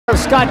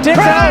Scott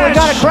Dixon, oh, we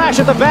got a crash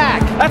at the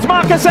back. That's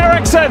Marcus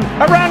Ericsson.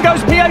 Around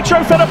goes Pietro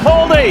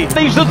Fittipaldi.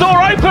 Leaves the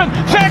door open.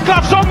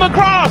 Fairclough's on the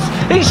grass.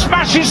 He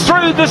smashes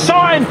through the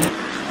sign.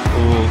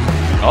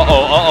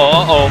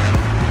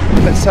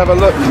 Let's have a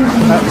look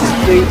at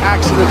the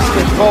accidents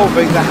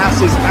involving the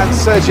Hasses and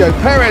Sergio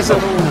Perez.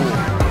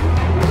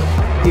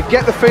 You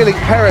get the feeling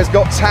Perez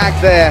got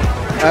tagged there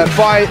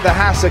by the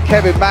Hasser,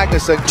 Kevin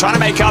Magnussen. Trying to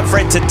make up for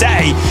it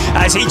today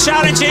as he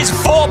challenges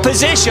for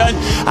position,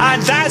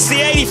 and that's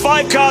the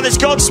 85 car that's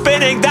gone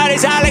spinning. That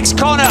is Alex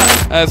Connor.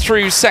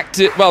 Through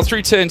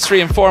turns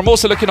 3 and 4. I'm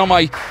also looking on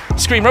my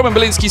screen. Roman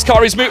Belinsky's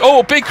car is moving.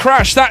 Oh, big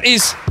crash. That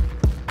is,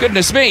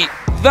 goodness me,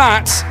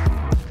 that's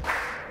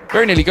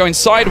very nearly going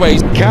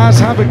sideways. Kaz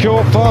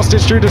Habercourt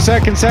fastest through the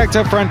second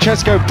sector.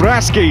 Francesco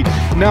Braschi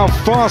now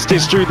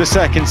fastest through the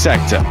second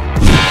sector.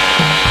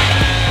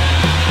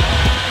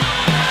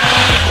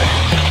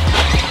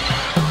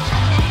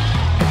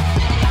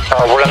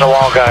 We're in the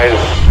wall, guys.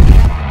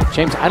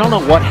 James, I don't know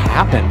what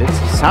happened. It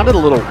sounded a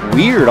little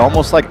weird,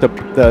 almost like the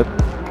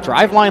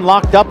driveline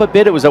locked up a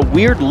bit. It was a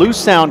weird loose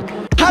sound.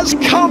 Has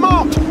come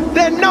up.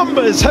 Their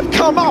numbers have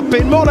come up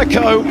in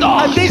Monaco,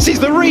 and this is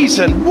the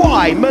reason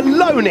why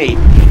Maloney.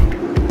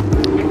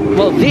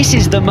 Well, this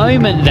is the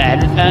moment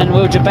then, and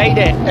we'll debate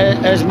it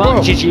as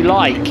much as you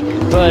like.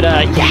 But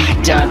yeah,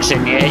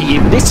 Dirksen,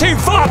 He's too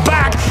far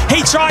back.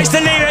 He tries to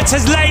leave it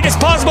as late as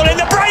possible in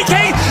the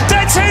braking.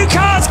 The two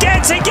cars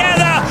get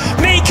together.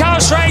 Mikael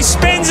Schreis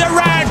spins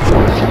around.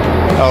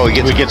 Oh,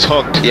 he gets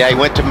hooked. Yeah, he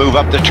went to move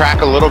up the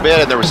track a little bit,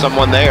 and there was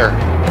someone there.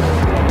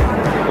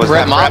 Was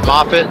that Brett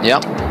Moffitt?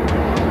 Yep.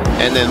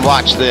 And then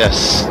watch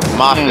this.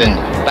 Moffitt,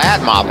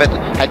 bad Moffitt,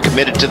 had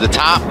committed to the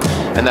top,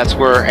 and that's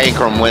where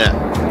Ankrum went.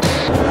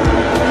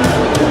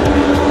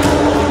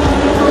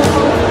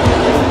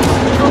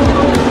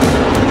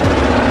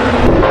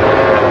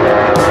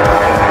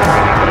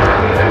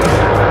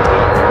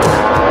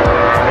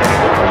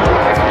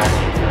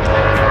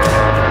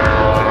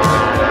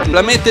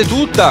 La mette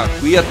tutta,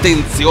 qui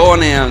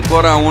attenzione,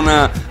 ancora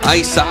una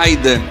high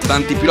side,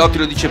 tanti piloti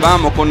lo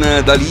dicevamo con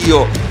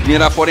Dalio,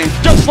 finirà fuori.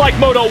 Just like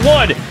Moto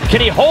 1,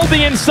 can he hold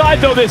the inside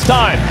though this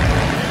time?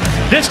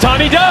 This time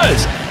he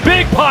does.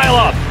 Big pile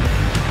up.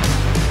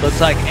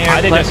 Looks like Aaron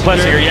I think that's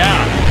Plessier,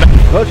 yeah.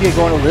 Potier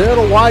going a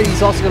little wide.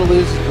 He's also going to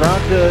lose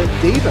ground to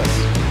Davis.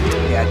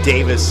 Yeah,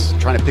 Davis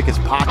trying to pick his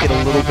pocket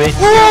a little bit.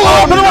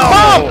 Oh,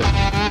 no!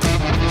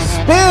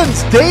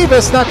 Spins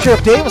Davis. Not sure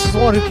if Davis is the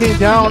one who came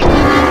down.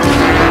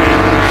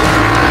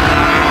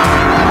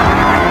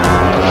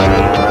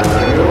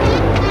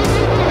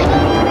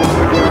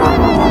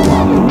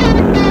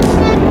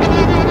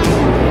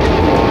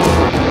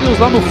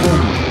 Lá no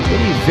fundo,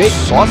 ele veio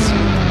sozinho.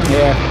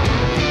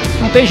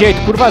 Não tem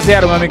jeito, curva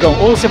zero, meu amigão.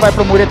 Ou você vai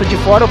pra mureta de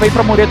fora ou vem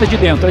pra mureta de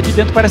dentro. A de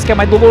dentro parece que é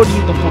mais dolorido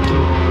um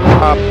pouquinho.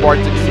 A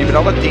porta de fibra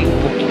ela tem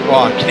um pouquinho.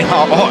 Ó,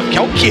 que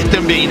é o que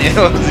também, né?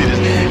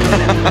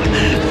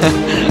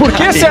 Por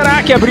que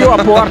será que abriu a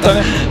porta,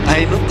 né?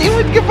 Aí não tem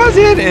muito o que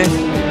fazer, né?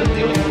 Não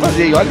tem muito o que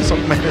fazer. E olha só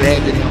como é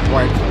leve ali na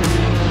porta.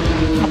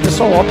 A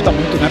pessoa opta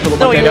muito, né, pelo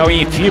material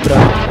em fibra.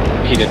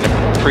 He didn't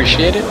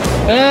appreciate it?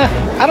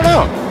 I don't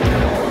know.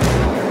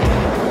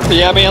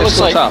 Yeah, I mean, it looks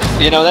like,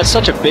 you know, that's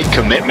such a big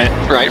commitment,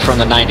 right, from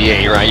the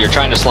 98, right? You're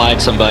trying to slide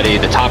somebody,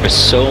 the top is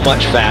so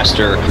much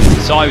faster.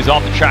 Saw he was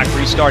off the track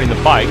restarting the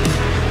bike.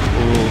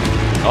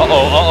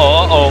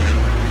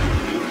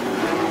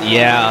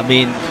 Yeah, I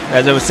mean,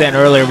 as I was saying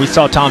earlier, we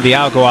saw Tom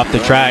Vial go off the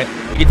track.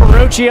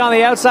 Ferrucci on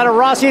the outside of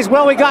Rossi as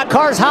well. We got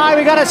cars high,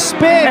 we got a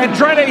spin.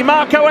 Andretti,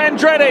 Marco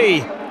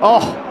Andretti.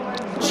 Oh,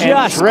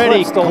 just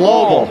Andretti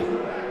Global.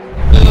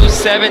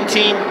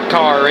 17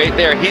 car right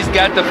there. He's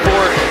got the 4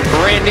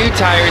 brand new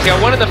tires. He's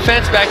got one in the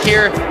fence back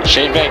here.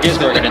 Shane Van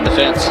Gisbergen in the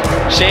fence.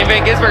 Shane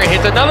Van Gisbergen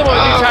hits another one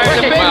with new tires.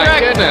 A big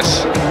wreck.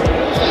 Goodness.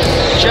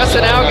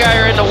 Justin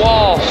Allgaier in the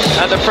wall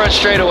on the front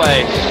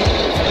straightaway.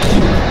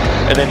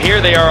 And then here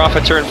they are off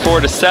of turn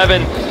 4 to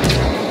 7.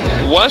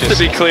 Was to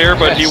be clear,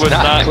 but he was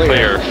not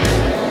clear.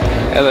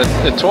 And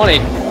the 20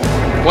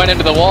 went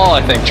into the wall,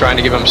 I think, trying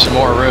to give him some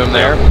more room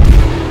there.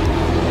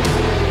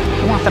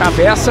 Uma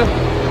travessa.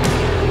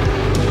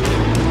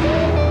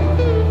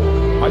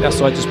 Olha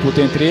só a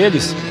disputa entre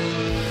eles.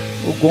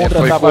 O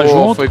Gondra estava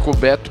junto. Foi com o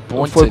Beto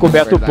Pontes. Foi com o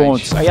Beto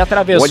Pontes. Aí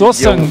atravessou,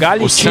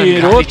 Sangalli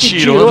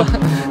tirou.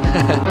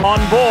 On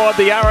board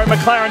the Arrow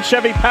McLaren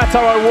Chevy Pato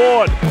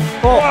Award.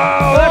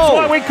 Wow, that's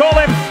why we call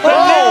him the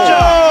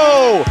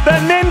Ninja. The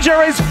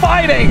Ninja is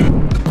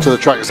fighting. To the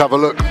track, let's have a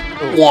look.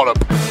 Wallop.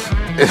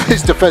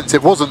 His defence,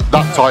 it wasn't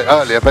that tight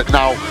earlier, but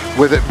now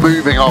with it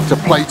moving after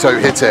Plato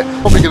hit it.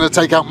 Probably going to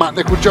take out Matt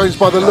Nicol-Jones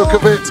by the look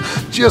of it.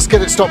 Just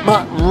get it stopped.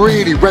 Matt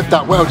really read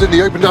that well, didn't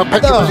he? Opened up,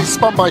 Petrovelli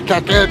spun by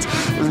Caquet,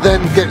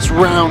 then gets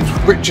round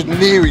Richard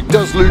Neary,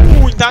 does lose.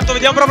 Intanto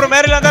vediamo proprio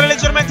Merrill andare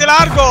leggermente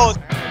largo.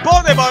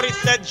 impone Boris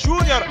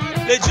Junior,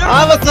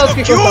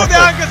 leggermente chiude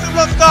anche su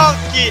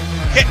Lostowski,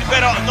 che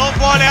però non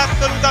vuole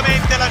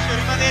assolutamente lasciare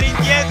rimanere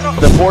indietro.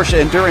 The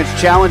Porsche Endurance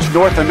Challenge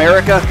North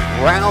America,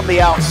 round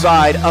the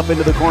outside, up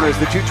into the corners,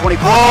 the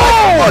 224.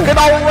 Oh! Look at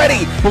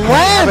already!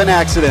 Blend! An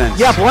accident.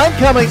 Yeah, Blend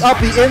coming up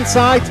the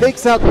inside,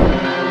 takes out...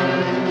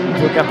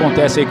 O que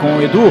acontece aí com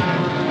o Edu?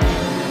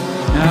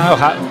 Ah,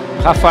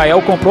 o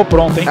Rafael comprou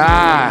pronto, hein?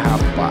 Ah,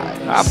 rapaz.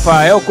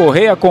 Rafael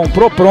Correia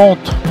comprou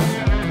pronto.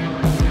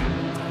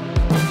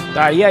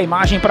 Tá aí a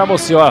imagem pra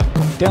você, ó.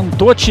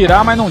 Tentou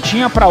tirar, mas não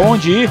tinha pra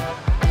onde ir.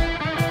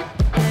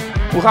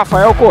 O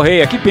Rafael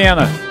Correia, que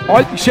pena.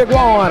 Olha, chegou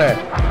a hora.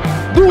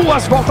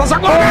 2 voltas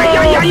agora. Ai,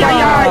 ai, ai,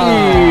 ai,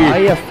 ai.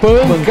 Aí é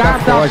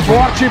pancada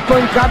forte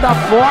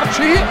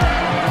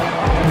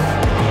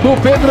do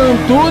Pedro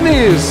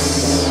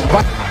Antunes.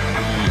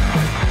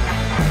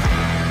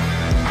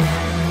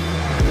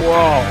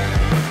 Wow.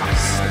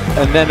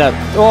 And then a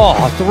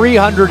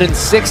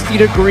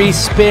 360-degree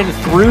spin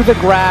through the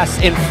grass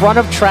in front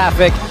of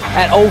traffic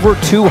at over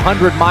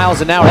 200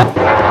 miles an hour.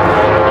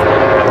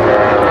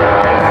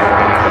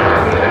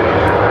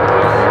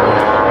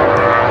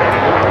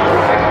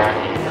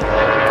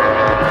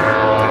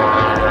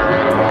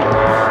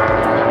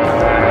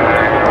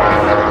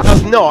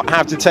 Does not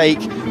have to take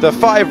the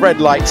 5 red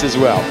lights as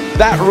well.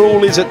 That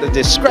rule is at the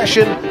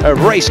discretion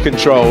of race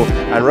control,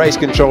 and race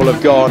control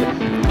have gone.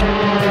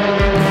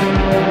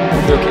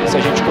 Se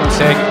a gente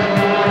consegue.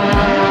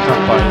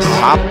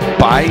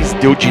 Rapaz,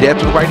 deu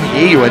direto no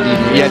barneio ali.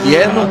 E ali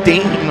não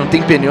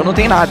tem pneu, não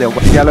tem nada.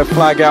 Yellow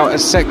flag out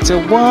as sector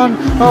 1.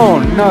 Oh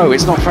no,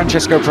 it's not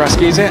Francesco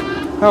Braschi, is it?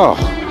 Oh.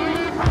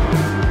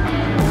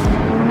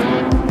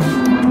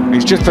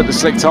 He's just put the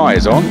slick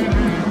tyres on.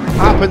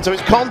 Happened, so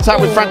it's contact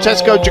with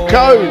Francesco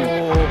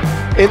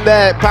Giacone in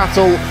their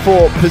battle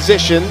for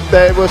position.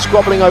 They were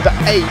squabbling over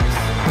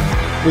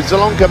 8th, with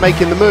Zalonka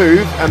making the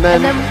move, and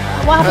then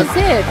what happens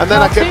here? And then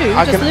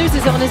I just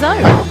loses it on his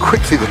own.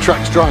 Quickly the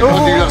track's drying.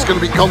 I think that's going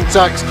to be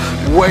contact.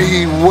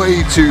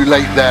 Way too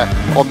late there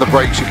on the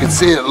brakes. You can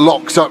see it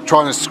locks up,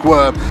 trying to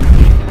squirm.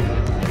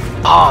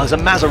 There's a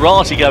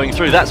Maserati going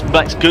through. That's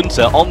Max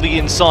Günther on the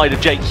inside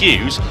of Jake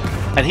Hughes,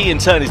 and he in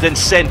turn is then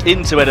sent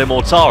into Edo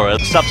Mortara,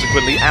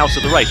 subsequently out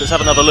of the race. Let's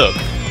have another look.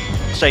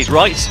 Stays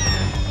right.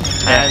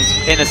 And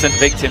innocent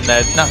victim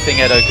there, nothing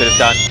Edo could have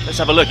done. Let's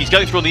have a look, he's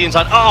going through on the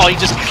inside. Oh, he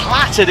just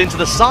clattered into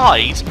the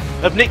side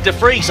of Nick De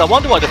Vries. I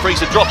wonder why De Vries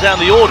had dropped down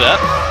the order,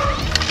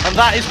 and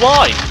that is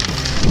why.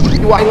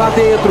 Vai lá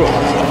dentro,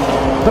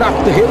 para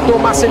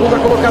retomar a segunda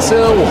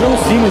colocação. João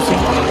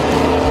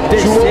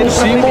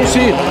Simons,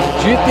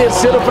 de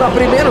terceiro para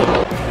primeiro.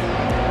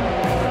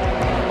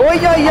 Ai,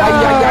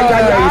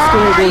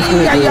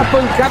 a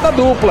pancada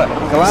dupla.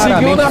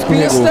 Seguiu na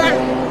pista,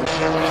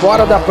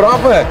 fora da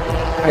prova.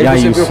 Aí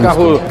você viu o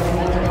carro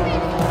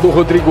do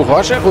Rodrigo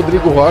Rocha.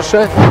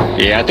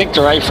 Yeah, I think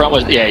the right front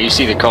was, you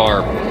see the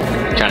car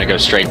kind of go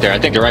straight there. I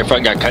think the right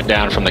front got cut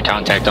down from the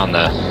contact on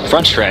the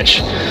front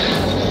stretch,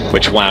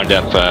 which wound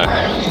up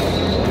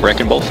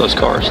wrecking both those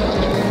cars.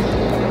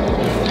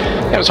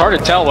 Yeah, it was hard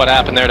to tell what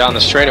happened there down the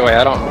straightaway.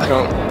 I don't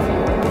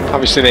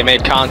obviously they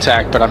made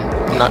contact, but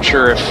I'm not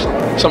sure if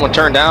someone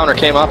turned down or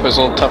came up. It was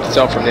a little tough to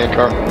tell from the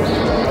in-car.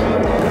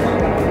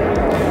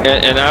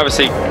 And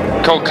obviously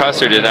Cole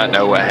Custer did not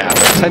know what happened.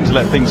 Tend to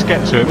let things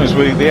get to him as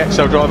the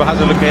XL driver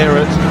has a look here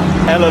at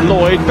Ella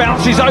Lloyd.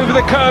 Bounces over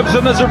the curbs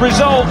and as a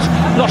result,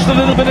 lost a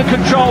little bit of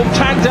control.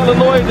 Tagged Ella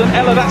Lloyd, and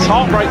Ella, that's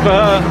heartbreak for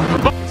her.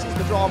 This is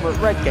the drama at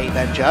Redgate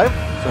then, Joe.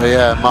 So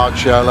yeah,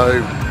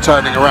 Marcello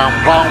turning around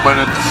Plowman,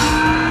 and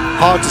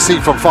hard to see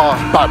from far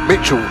back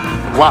Mitchell.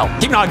 Wow.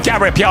 Keep an eye on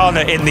Gabriel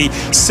Piana in the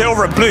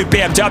silver and blue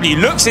BMW.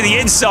 Looks to the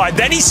inside,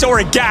 then he saw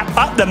a gap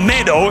up the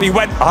middle. He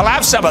went, I'll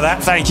have some of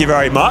that, thank you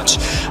very much.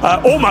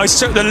 Almost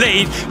took the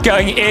lead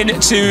going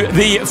into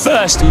the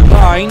first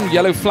line.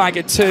 Yellow flag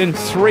at turn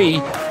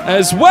 3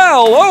 as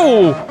well.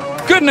 Oh,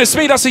 goodness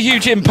me, that's a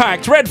huge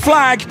impact. Red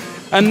flag.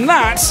 And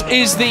that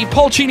is the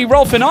Polcini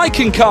Rolfin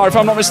Icon car, if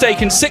I'm not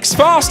mistaken, 6th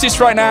fastest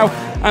right now.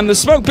 And the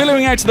smoke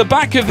billowing out to the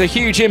back of the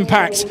huge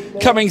impact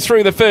coming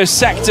through the first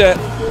sector.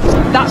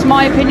 That's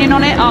my opinion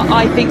on it.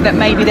 I think that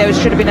maybe there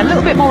should have been a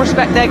little bit more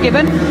respect there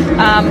given.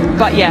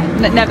 But yeah,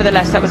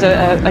 nevertheless, that was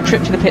a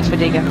trip to the pits for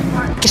Diga.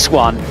 This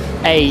one,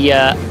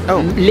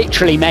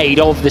 literally made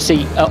of the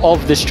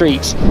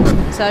streets.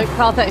 So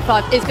car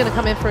 35 is going to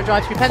come in for a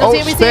drive-through penalty,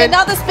 and we see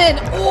another spin.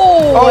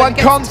 And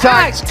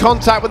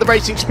contact with the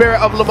Racing Spirit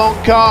of Le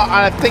Mans car,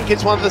 and I think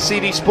it's one of the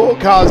CD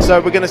Sport cars. So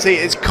we're going to see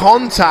it's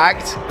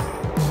contact.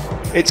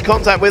 It's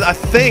contact with, I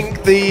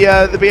think, the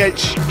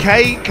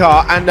BHK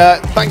car, and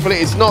thankfully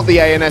it's not the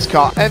ANS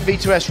car,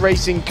 MV2S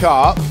Racing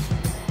car.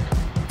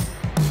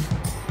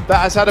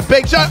 That has had a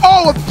big shunt.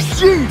 Oh, a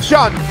huge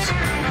shunt!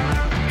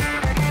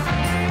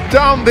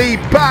 Down the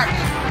back.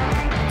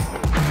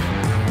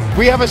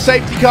 We have a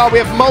safety car, we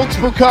have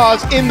multiple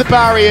cars in the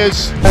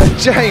barriers.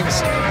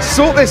 James,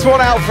 sort this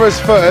one out for us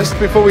first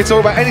before we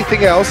talk about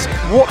anything else.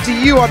 What do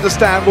you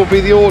understand will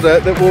be the order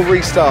that will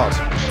restart?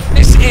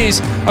 This is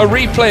a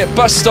replay at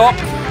bus stop.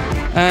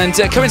 And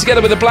coming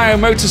together with the Blau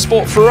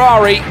Motorsport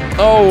Ferrari.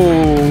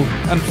 Oh,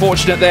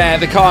 unfortunate there.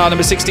 The car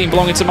number 16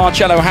 belonging to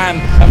Marcello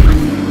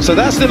Han. So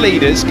that's the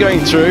leaders going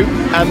through,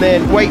 and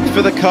then wait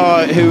for the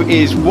car who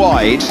is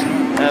wide.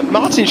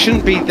 Martin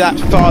shouldn't be that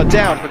far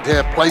down.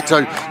 Here,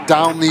 Plato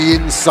down the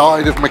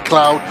inside of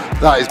McLeod.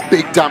 That is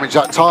big damage.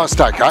 That tyre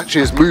stack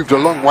actually has moved a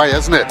long way,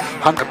 hasn't it?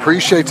 Hadn't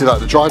appreciated that.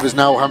 The driver's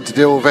now having to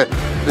deal with it.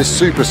 This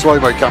super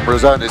slow-mo camera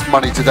has earned its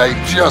money today,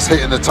 just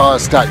hitting the tyre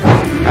stack.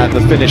 At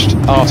the finished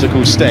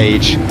article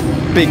stage,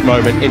 big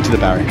moment into the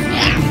barrier.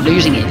 Yeah,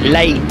 losing it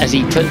late as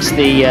he puts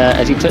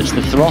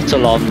the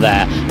throttle on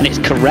there, and it's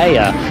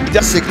Correa.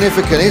 That's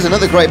significant. Here's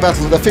another great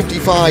battle of the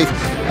 55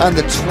 and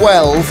the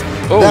 12.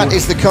 Oh. That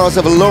is the cars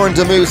of Laurent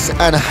Demus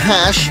and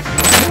Hash.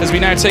 As we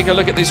now take a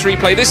look at this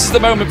replay, this is the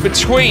moment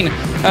between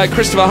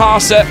Christopher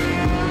Haase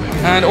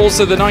and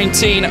also the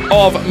 19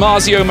 of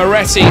Marzio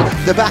Moretti.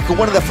 The back of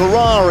one of the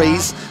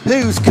Ferraris.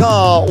 Whose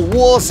car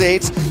was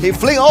it?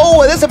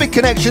 Oh, there's a big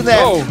connection there.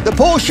 Oh. The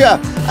Porsche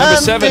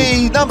and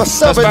the number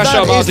 7.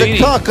 That is the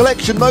Car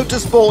Collection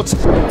Motorsport.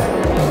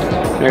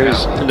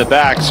 There's in the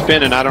back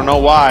spinning. I don't know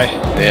why.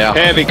 Yeah.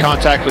 Heavy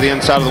contact with the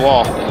inside of the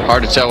wall.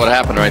 Hard to tell what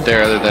happened right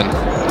there, other than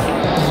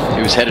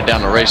he was headed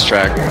down the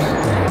racetrack.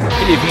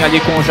 Ele vinha ali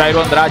com o Jairo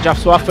Andrade à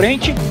sua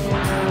frente.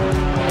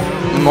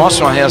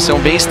 Nossa, uma reação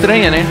bem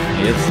estranha, né?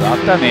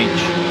 Exatamente.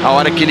 A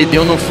hora que ele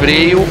deu no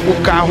freio,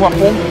 o carro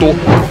apontou.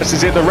 This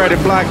is in the red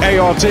and black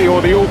ART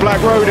or the all black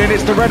roading.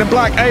 It's the red and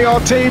black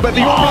ART, but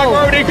the all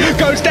black roading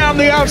goes down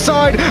the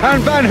outside,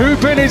 and Van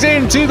Hoopen is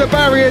into the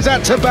barriers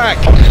at to back.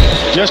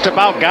 Just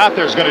about got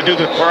there. Is going to do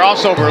the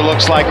crossover.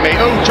 Looks like me.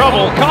 Oh,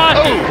 trouble! Con.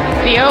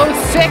 Oh. The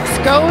 06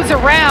 goes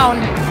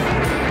around.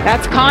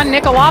 That's Con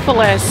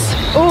Nicolopoulos.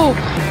 Ooh.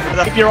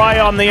 Keep your eye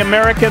on the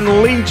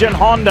American Legion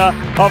Honda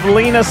of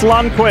Linus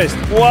Lundqvist.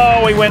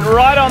 Whoa, he went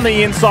right on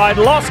the inside,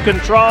 lost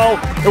control.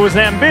 It was an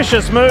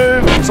ambitious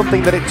move.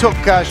 Something that it took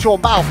Sean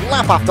Balfe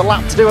lap after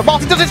lap to do. And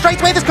Martin does it straight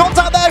away. There's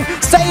contact though.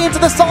 Stay into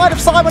the side of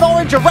Simon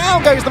Orange.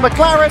 Around goes the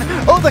McLaren.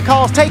 Other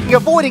cars taking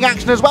avoiding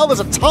action as well. There's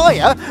a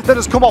tyre that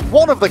has come off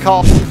one of the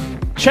cars.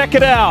 Check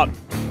it out.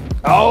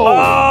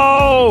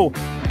 Oh,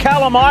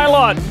 Callum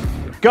Ilott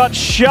got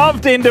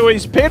shoved into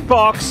his pit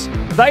box.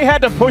 They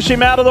had to push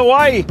him out of the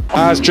way.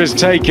 Has just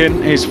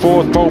taken his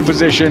 4th pole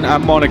position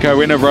at Monaco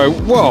in a row.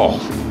 Whoa.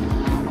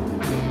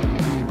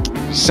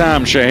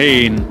 Sam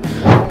Shaheen.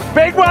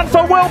 Big one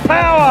for Will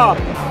Power.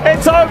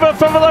 It's over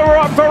for the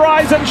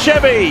Verizon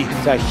Chevy.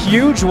 It's a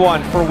huge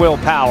one for Will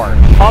Power.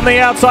 On the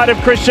outside of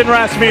Christian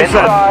Rasmussen.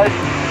 Inside.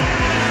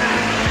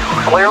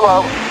 Clear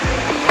low.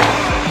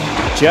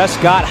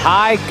 Just got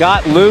high,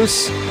 got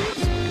loose.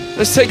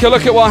 Let's take a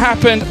look at what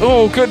happened.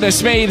 Oh,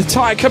 goodness me. The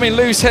tyre coming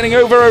loose, heading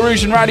over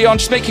Arouge and Radeon,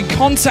 just making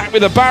contact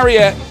with the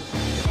barrier.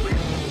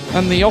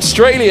 And the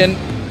Australian,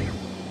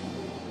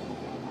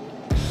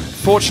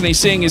 fortunately,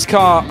 seeing his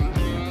car.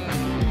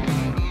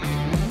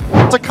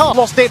 The car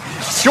lost it.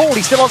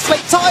 Surely still on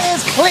slick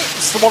tyres.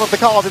 Clips one of the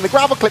cars in the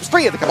gravel, clips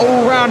 3 of the cars.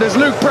 All rounders,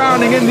 Luke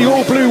Browning in the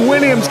all blue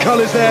Williams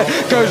colours there.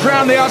 Goes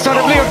round the outside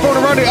of Leon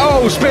Forneroni.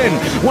 Oh, spin.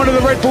 One of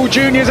the Red Bull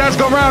Juniors has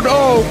gone round.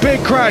 Oh,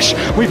 big crash.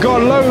 We've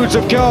got loads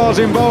of cars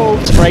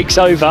involved. Breaks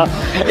over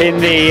in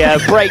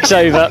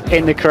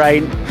the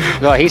crane.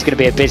 Well, he's going to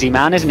be a busy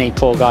man, isn't he,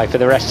 poor guy, for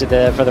the rest of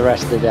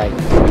the day.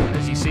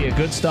 As you see, a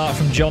good start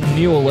from John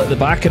Newell at the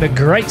back and a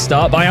great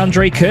start by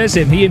Andre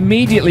Kurzim. He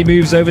immediately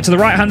moves over to the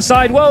right-hand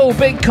side. Whoa,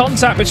 big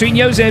contact between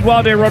Jose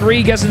Eduardo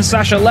Rodriguez and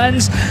Sasha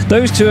Lenz.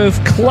 Those two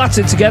have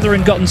clattered together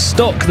and gotten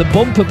stuck. The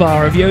bumper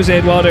bar of Jose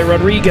Eduardo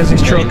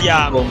Rodriguez's truck.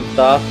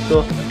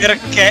 Contatto.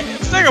 Perché?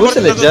 Sai che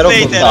forse leggero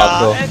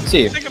contatto.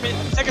 Sì. Sai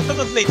che è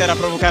stato Slater a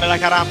provocare la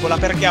carambola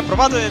perché ha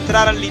provato ad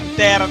entrare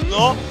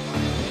all'interno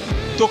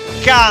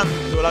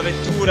toccando la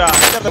vettura.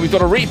 We've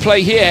got a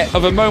replay here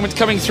of a moment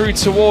coming through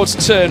towards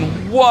turn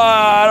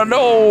 1.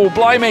 Oh,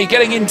 blimey,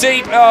 getting in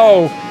deep.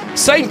 Oh,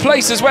 same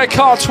place as where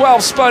car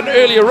 12 spun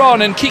earlier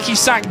on, and Kiki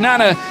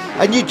Sacknana.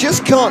 And you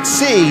just can't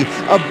see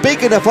a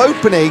big enough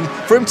opening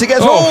for him to get.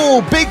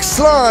 Oh, big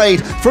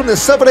slide from the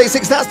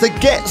 786. That's the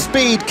Get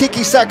Speed,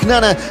 Kiki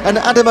Sacknana and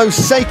Adamo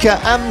Seika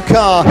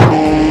Amcar.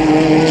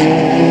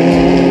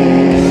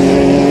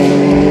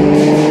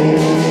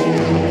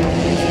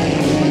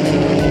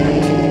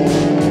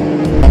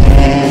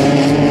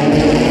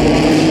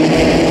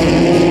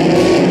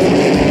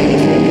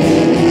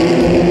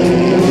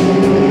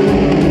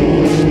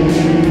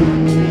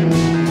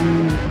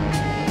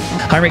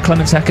 Heinrich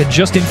Clemens-Hecker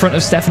just in front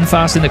of Stefan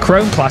Fast in the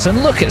Chrome class,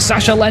 and look at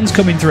Sasha Lenz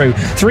coming through.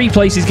 3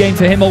 places gained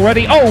for him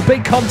already. Oh,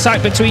 big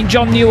contact between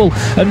John Newell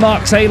and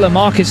Mark Taylor.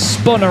 Mark is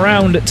spun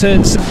around at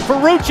turns.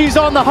 Ferrucci's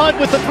on the hunt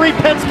with the 3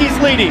 Penske's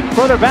leading.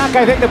 Further back,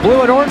 I think the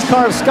blue and orange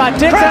car of Scott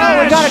Dixon.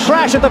 Oh, we got a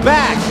crash at the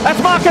back. That's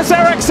Marcus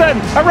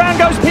Ericsson. Around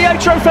goes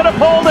Pietro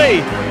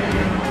Fittipaldi.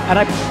 And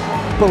I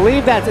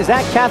believe is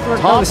that Catherine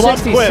Tom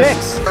 66.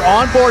 Blomqvist.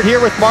 On board here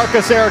with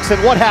Marcus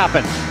Ericsson. What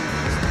happened?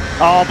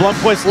 Oh,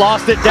 Blomqvist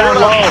lost it down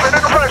low.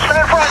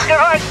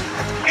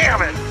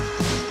 Damn it.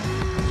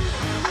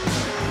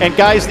 And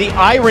guys, the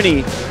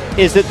irony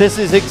is that this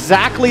is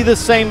exactly the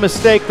same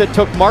mistake that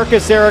took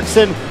Marcus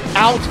Ericsson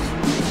out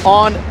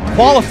on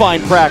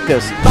qualifying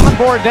practice. On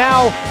board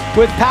now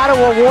with Pato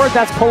O'Ward.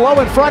 That's Palou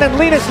in front, and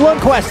Linus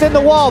Lundqvist in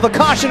the wall. The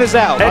caution is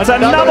out. It's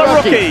another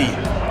rookie.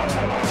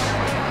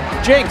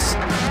 Jinx,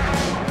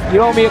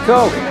 you owe me a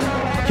Coke.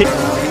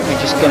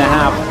 We're just going to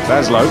have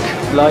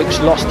Lokes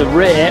lost the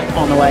rear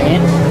on the way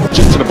in.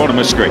 Just to the bottom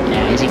of the screen.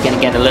 Yeah, is he going to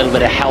get a little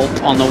bit of help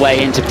on the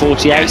way into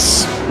 48?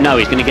 No,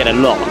 he's going to get a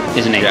lot,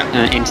 isn't he?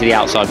 Yeah. Into the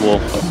outside wall.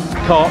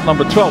 Car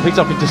number 12, he's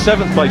up into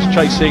 7th place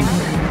chasing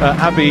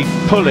Abby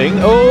Pulling.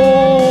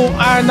 Oh,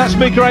 and that's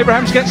Mika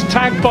Abrahams, gets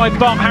tagged by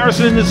Bart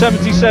Harrison in the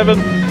 77.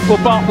 Well,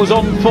 Bart was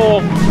on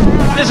 4.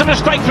 There's a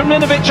mistake from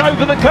Ninovich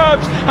over the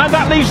curbs, and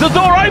that leaves the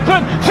door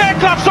open.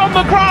 Fairclough's on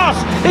the grass.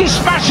 He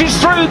smashes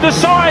through the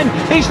sign.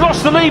 He's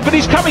lost the lead, but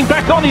he's coming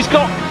back on. He's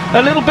got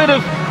a little bit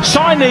of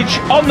signage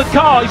on the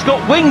car. He's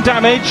got wing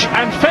damage,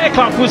 and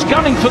Fairclough was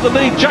gunning for the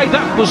lead. Jay,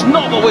 that was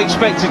not what we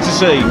expected to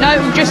see. No,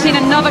 we've just seen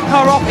another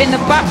car off in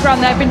the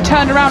background. They've been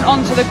turned around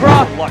onto the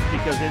grass. Luck,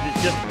 because it is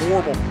just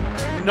horrible.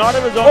 Not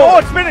of his own. Oh,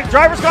 it's spinning.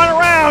 Driver's gone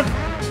around.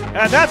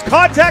 And that's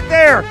contact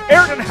there.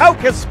 Ayrton Hauk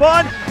has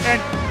spun,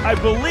 and I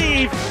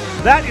believe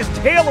that is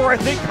Taylor, I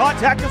think,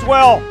 contact as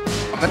well.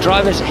 The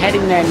driver's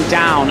heading them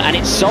down, and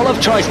it's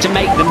Solov tries to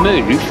make the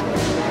move.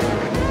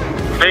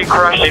 Big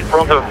crash in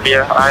front of me.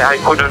 I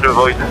couldn't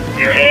avoid it.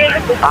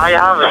 I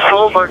have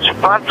so much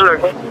bad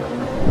luck.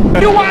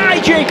 E o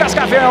wide, hein,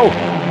 Cascavel?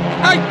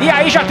 E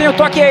aí já tem o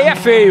toque, aí é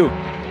feio.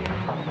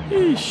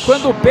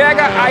 Quando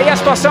pega, aí a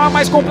situação é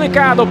mais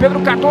complicada. O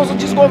Pedro Cardoso,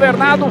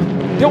 desgovernado,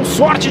 deu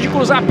sorte de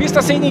cruzar a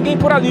pista sem ninguém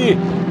por ali.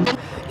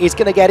 Is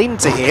going to get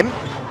into him,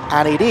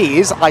 and it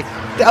is, I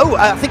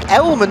think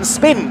Ellman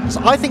spins.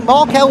 I think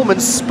Mark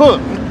Ellman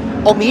spun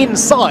on the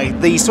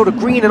inside, the sort of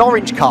green and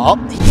orange car.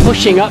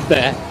 Pushing up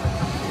there.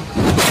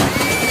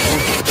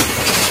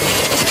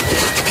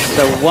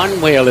 So one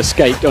wheel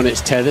escaped on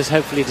its tethers,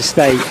 hopefully to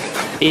stay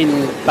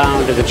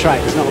inbound of the track.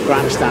 There's not a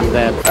grandstand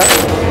there.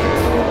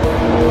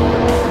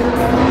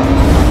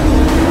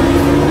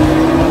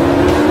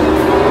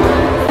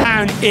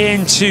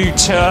 Into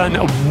turn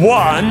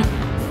 1.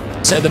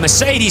 So the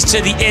Mercedes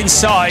to the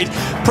inside,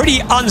 pretty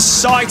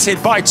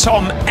unsighted by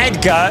Tom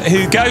Edgar,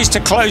 who goes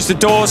to close the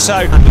door.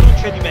 So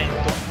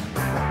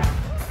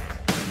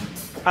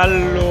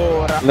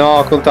allora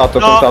no, contatto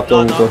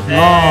avuto.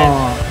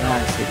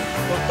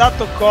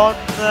 Contatto con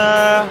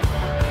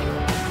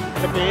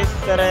dovrebbe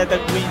essere da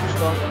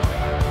Winston.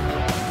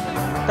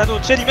 Tanto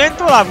un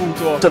cedimento l'ha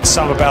avuto.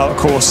 Some about, of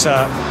course,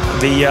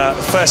 the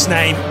first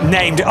name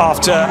named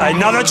after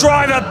another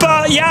driver,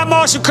 but Jan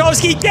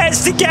Marszałkowski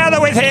gets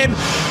together with him.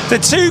 The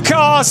two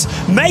cars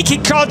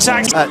making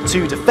contact.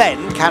 To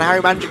defend, can Harry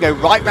Mansion go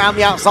right round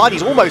the outside?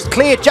 He's almost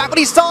cleared. Jack, but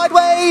he's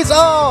sideways.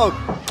 Oh,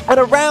 and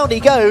around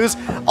he goes,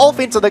 off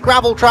into the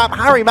gravel trap.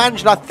 Harry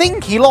Mansion, I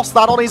think he lost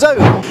that on his own.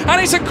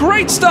 And it's a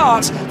great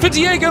start for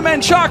Diego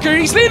Menchaca.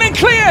 He's leaning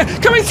clear,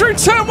 coming through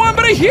turn 1,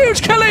 but a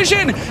huge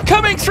collision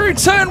coming through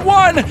turn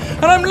 1.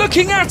 And I'm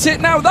looking at it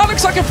now. That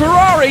looks like a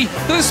Ferrari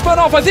that has spun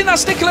off. I think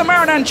that's Nicola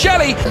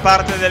Marinangeli.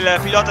 Parte del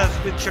pilota,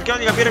 cerchiamo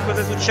di capire cosa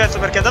è successo,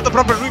 perché è andato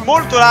proprio lui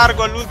molto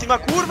largo all'ultima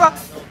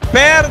curva.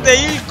 Perde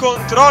il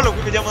controllo,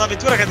 qui vediamo una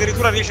vettura che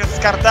addirittura riesce a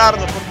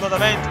scartarlo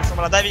fortunatamente,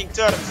 insomma la diving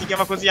turn si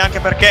chiama così anche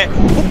perché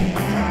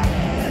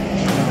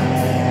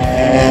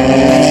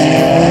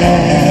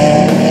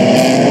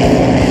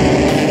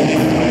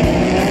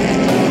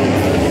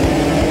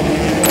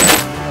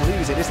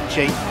lose it, isn't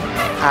she?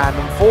 And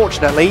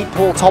unfortunately,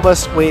 Paul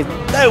Thomas with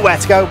nowhere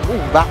to go. Ooh,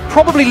 that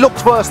probably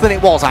looked worse than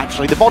it was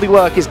actually. The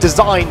bodywork is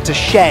designed to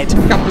shed.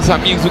 Meus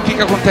amigos, o que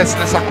acontece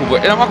nessa curva?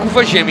 É uma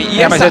curva gêmea.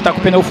 E mas ele tá com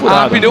o pneu furado.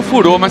 Ah, o pneu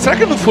furou. Mas será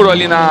que ele não furou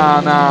ali no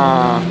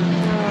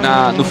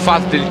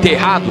fato dele ter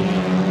errado?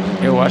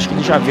 Eu acho che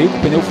già veio con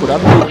il pneu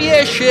furato.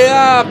 Riesce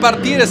a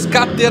partire,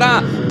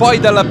 scatterà poi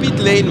dalla pit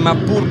lane, ma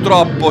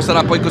purtroppo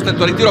sarà poi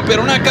costretto al ritiro per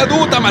una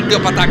caduta. Matteo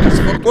Patacca,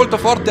 molto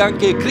forte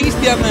anche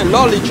Christian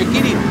Lolli,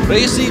 Cecchini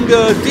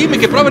Racing Team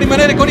che prova a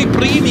rimanere con i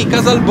primi,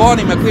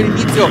 Casalboni, ma qui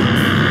all'inizio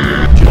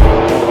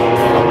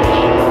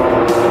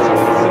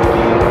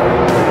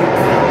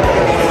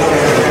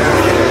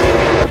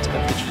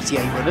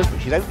runners,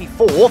 but she's only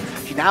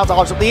 4th. She now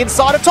dives up the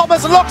inside of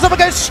Thomas and locks up and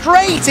goes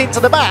straight into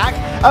the back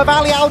of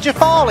Ali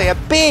Al-Jafari. A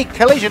big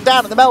collision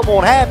down at the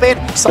Melbourne hairpin.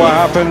 What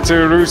happened to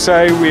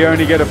Rousset? We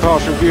only get a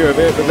partial view of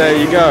it, but there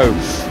you go.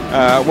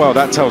 Well,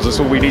 that tells us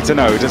all we need to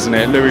know, doesn't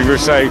it? Louis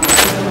Rousset.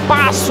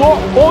 Passou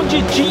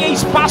onde tinha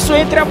espaço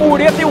entre a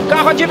mureta e o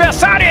carro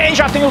adversário. E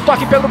já tem o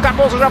toque, Pedro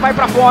Cardoso já vai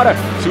para fora.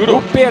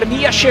 O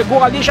Pernia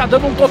chegou ali já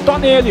dando um totó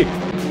nele.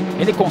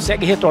 Ele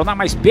consegue retornar,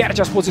 mas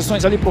perde as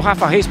posições ali pro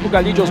Rafa Reis, pro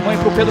Galide Osman e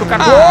pro Pedro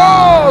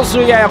Cardoso.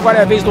 E aí agora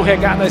é a vez do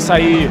Regada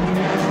sair.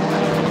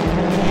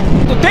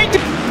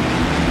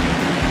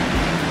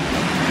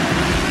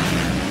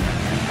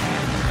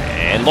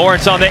 And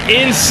Lawrence on the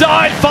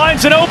inside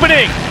finds an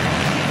opening.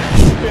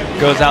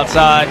 Goes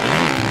outside.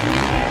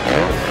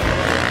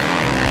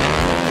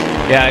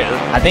 Yeah,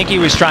 I think he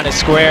was trying to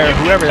square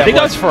whoever that was. I think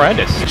that was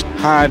Ferrandis.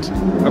 Had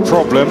a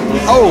problem.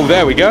 Oh,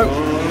 there we go.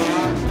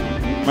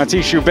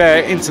 Mathieu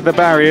Joubert into the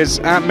barriers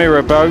at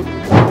Mirabeau.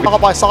 side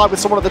by side with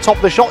someone at the top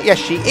of the shot? Yes,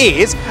 she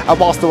is. And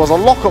whilst there was a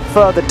lock-up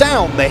further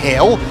down the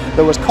hill,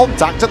 there was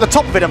contact at the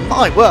top of it, and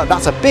my word,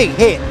 that's a big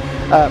hit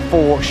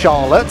for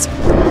Charlotte.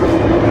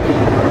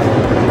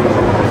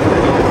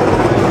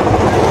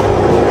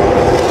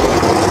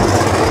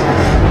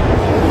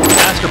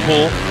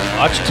 Masterpool,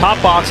 watch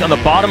top box on the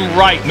bottom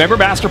right. Remember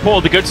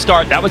Masterpool, the good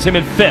start, that was him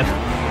in 5th.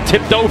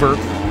 Tipped over.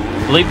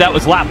 I believe that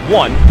was lap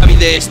 1.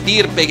 Davide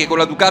Stirpe che con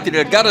la Ducati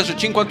nel garage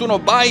 51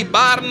 by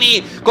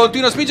Barney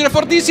continua a spingere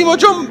fortissimo.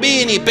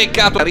 Giombini,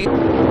 peccato.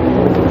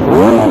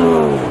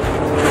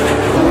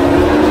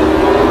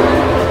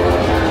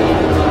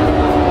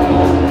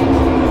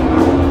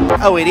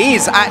 Oh, it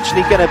is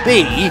actually going to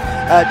be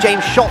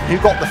James Schott who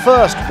got the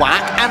first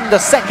whack and the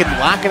second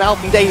whack, and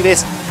Alfie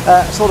Davis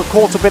sort of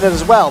caught up in it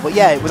as well. But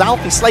yeah, it was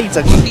Alfie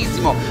Slater.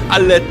 Fortissimo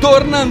al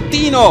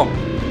tornantino.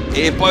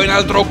 E poi un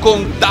altro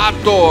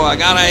contatto. La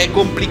gara è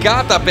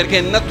complicata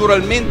perché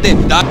naturalmente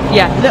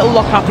Yeah, little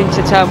lock up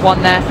into turn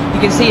 1 there.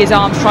 You can see his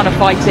arms trying to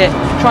fight it,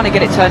 trying to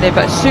get it turned in,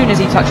 but as soon as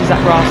he touches that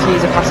grass,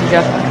 he's a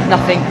passenger.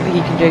 Nothing that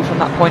he can do from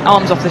that point.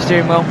 Arms off the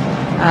steering wheel.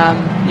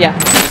 Yeah.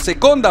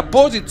 Seconda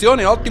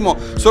posizione, ottimo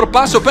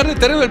sorpasso per il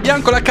terreno del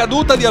bianco, la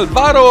caduta di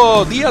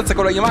Alvaro Diaz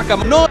con la Yamaha.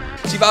 No,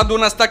 si va ad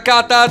una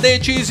staccata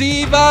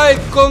decisiva e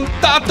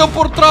contatto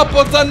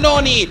purtroppo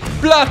Zannoni,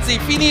 Blazzi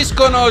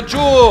finiscono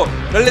giù,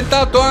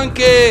 rallentato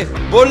anche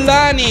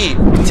Bollani.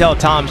 Tell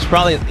Tom's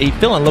probably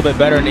feeling a little bit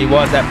better than he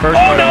was that first.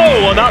 Oh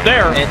no, well not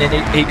there. And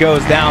then he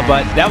goes down,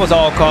 but that was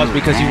all caused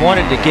because he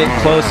wanted to get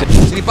close.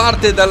 Si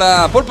riparte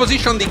dalla pole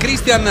position di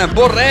Christian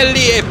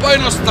Borrelli e poi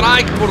uno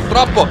strike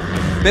purtroppo.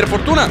 Per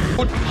fortuna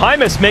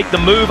Hymas make the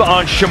move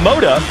on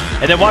Shimoda,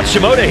 and then watch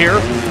Shimoda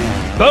here.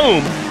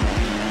 Boom.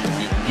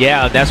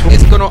 Yeah, that's what...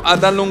 Riescono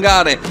ad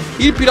allungare.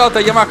 Il pilota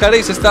Yamaha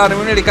Race Star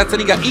Emanuele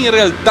Cazzaniga in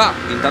realtà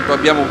intanto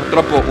abbiamo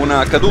purtroppo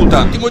una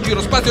caduta. Ultimo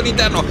giro, spazio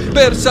all'interno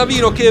per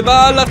Savino che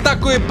va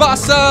all'attacco e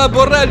passa.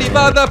 Borrelli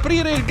va ad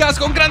aprire il gas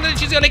con grande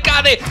decisione,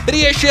 cade,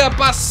 riesce a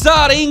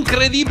passare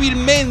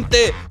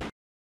incredibilmente